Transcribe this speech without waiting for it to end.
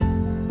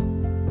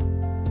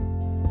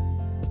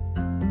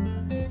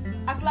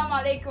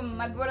Assalamu alaikum,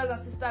 my brothers and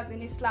sisters in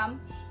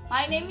Islam.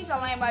 My name is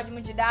Alana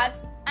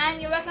Mujidat,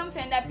 and you're welcome to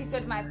another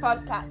episode of my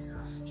podcast.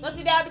 So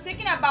today I'll be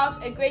talking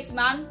about a great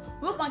man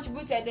who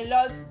contributed a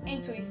lot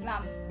into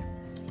Islam.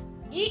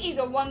 He is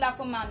a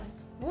wonderful man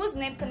whose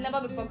name can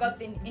never be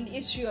forgotten in the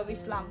history of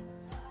Islam.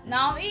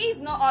 Now, he is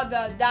no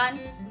other than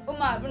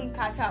Umar ibn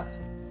Khattab.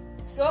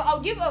 So I'll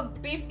give a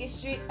brief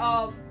history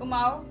of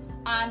Umar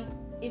and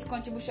his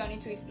contribution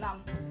into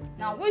Islam.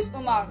 Now, who is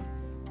Umar?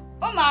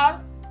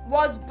 Umar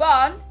was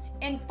born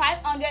in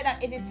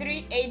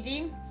 583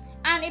 AD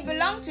and he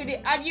belonged to the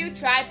Adu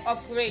tribe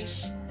of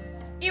Quraysh.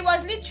 He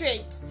was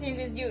literate since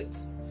his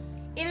youth.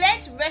 He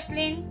learned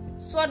wrestling,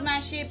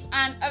 swordsmanship,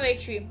 and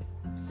archery.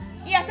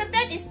 He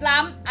accepted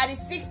Islam at the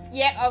 6th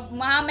year of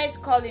Muhammad's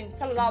calling,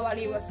 sallallahu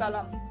alaihi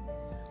wasallam.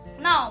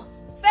 Now,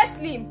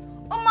 firstly,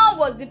 Umar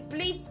was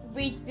displeased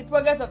with the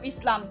progress of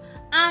Islam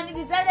and he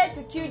decided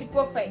to kill the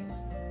Prophet.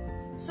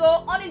 So,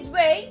 on his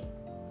way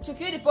to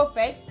kill the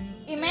Prophet,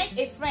 he met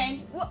a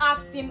friend who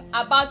asked him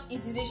about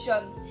his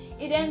decision.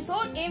 He then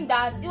told him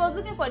that he was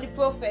looking for the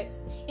Prophet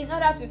in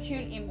order to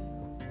kill him.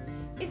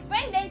 His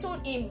friend then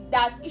told him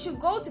that he should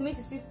go to meet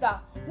his sister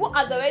who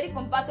had already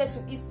converted to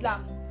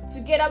Islam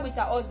together with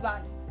her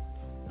husband.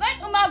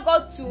 When Umar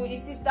got to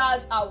his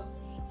sister's house,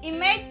 he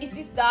met his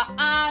sister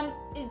and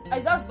his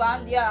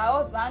husband, her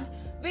husband,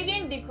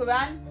 reading the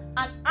Quran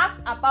and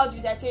asked about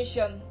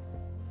recitation.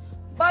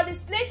 But the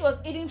slate was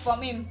hidden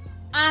from him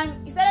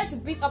and he started to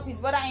beat up his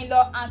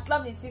brother-in-law and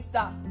slap his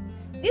sister.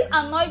 This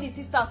annoyed his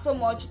sister so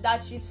much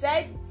that she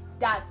said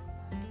that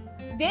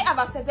they have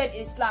accepted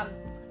Islam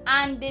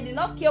and they did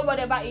not care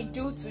whatever he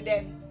do to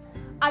them.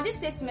 At this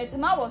statement,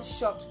 Umar was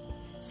shocked,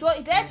 so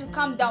he tried to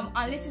calm down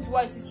and listen to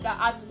what his sister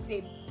had to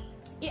say.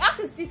 He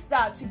asked his sister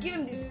to give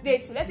him the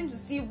slate to let him to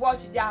see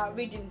what they are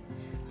reading.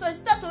 So his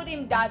sister told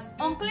him that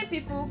unclean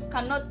people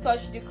cannot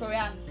touch the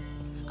Quran,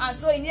 and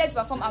so he needed to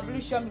perform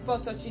ablution before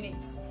touching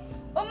it.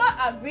 Umar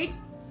agreed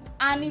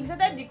and he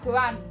recited the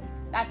Quran.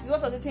 That is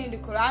what was written in the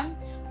Quran.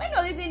 When he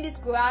was reading this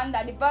Quran,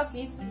 that the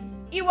verses,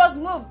 he was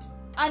moved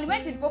and he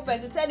went to the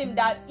Prophet to tell him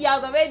that he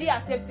had already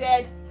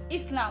accepted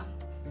Islam.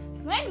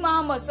 When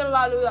Muhammad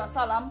sallallahu alaihi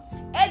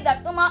wasallam heard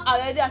that Umar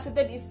already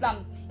accepted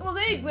Islam, he was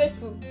very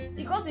grateful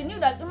because he knew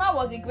that Umar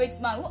was a great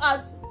man who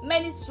had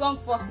many strong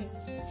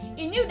forces.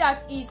 He knew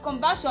that his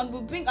conversion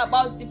would bring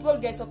about the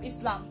progress of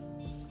Islam.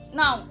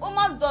 Now,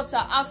 Umar's daughter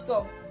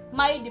Hafsa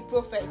married the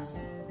Prophet.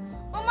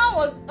 Umar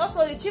was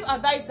also the chief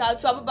advisor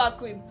to Abu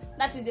Bakr,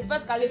 that is the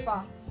first Caliph,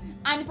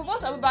 and he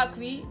proposed to Abu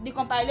Bakr the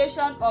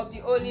compilation of the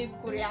Holy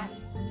Quran.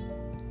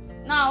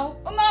 Now,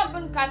 Umar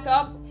ibn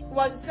Khattab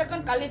was the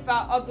second Caliph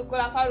of the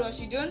Khulafa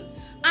Rashidun,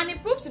 and he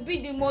proved to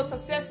be the most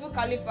successful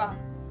Caliph.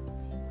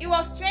 He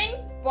was trained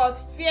but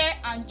fair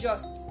and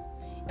just.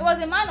 He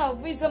was a man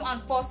of wisdom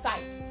and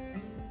foresight.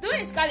 During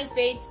his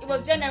caliphate, he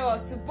was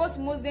generous to both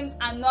Muslims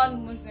and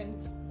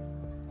non-Muslims.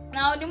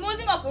 Now, the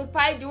Muslims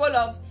occupied the whole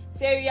of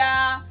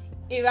Syria,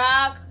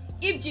 Iraq,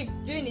 Egypt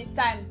during his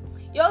time.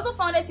 He also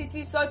founded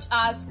cities such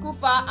as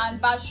Kufa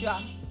and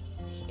Basra.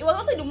 He was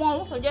also the one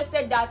who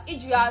suggested that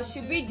Hijrah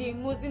should be the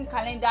Muslim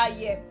calendar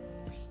year.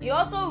 He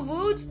also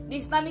ruled the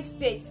Islamic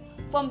State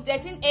from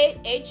 13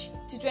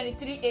 AH to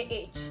 23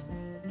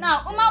 AH.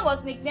 Now, Umar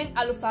was nicknamed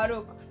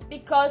Al-Faruq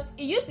because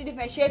he used to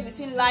differentiate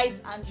between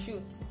lies and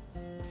truth.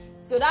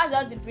 So that's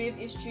just the brief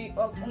history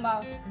of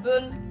Umar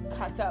ibn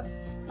Khattab.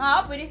 Now,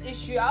 I hope with this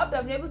history, I hope you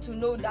have been able to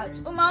know that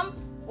Umar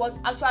was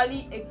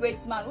actually a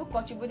great man who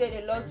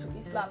contributed a lot to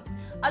Islam.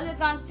 As you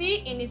can see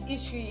in his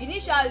history,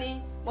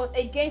 initially was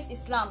against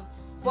Islam,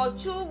 but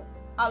through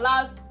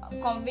Allah's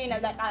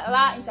convenience, like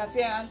Allah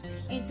interference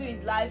into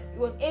his life, he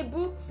was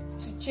able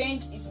to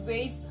change his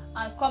ways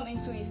and come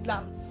into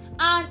Islam.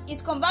 And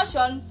his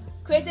conversion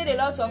created a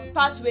lot of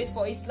pathways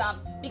for Islam.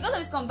 Because of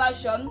his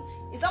conversion,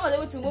 Islam was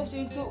able to move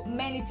into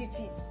many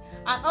cities.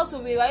 And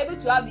also we were able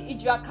to have the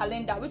Hijrah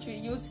calendar, which we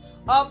use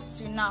up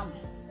to now.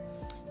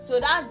 So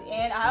that's the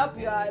end. I hope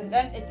you have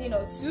learned a thing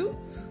or two.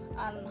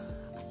 And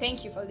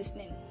thank you for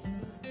listening.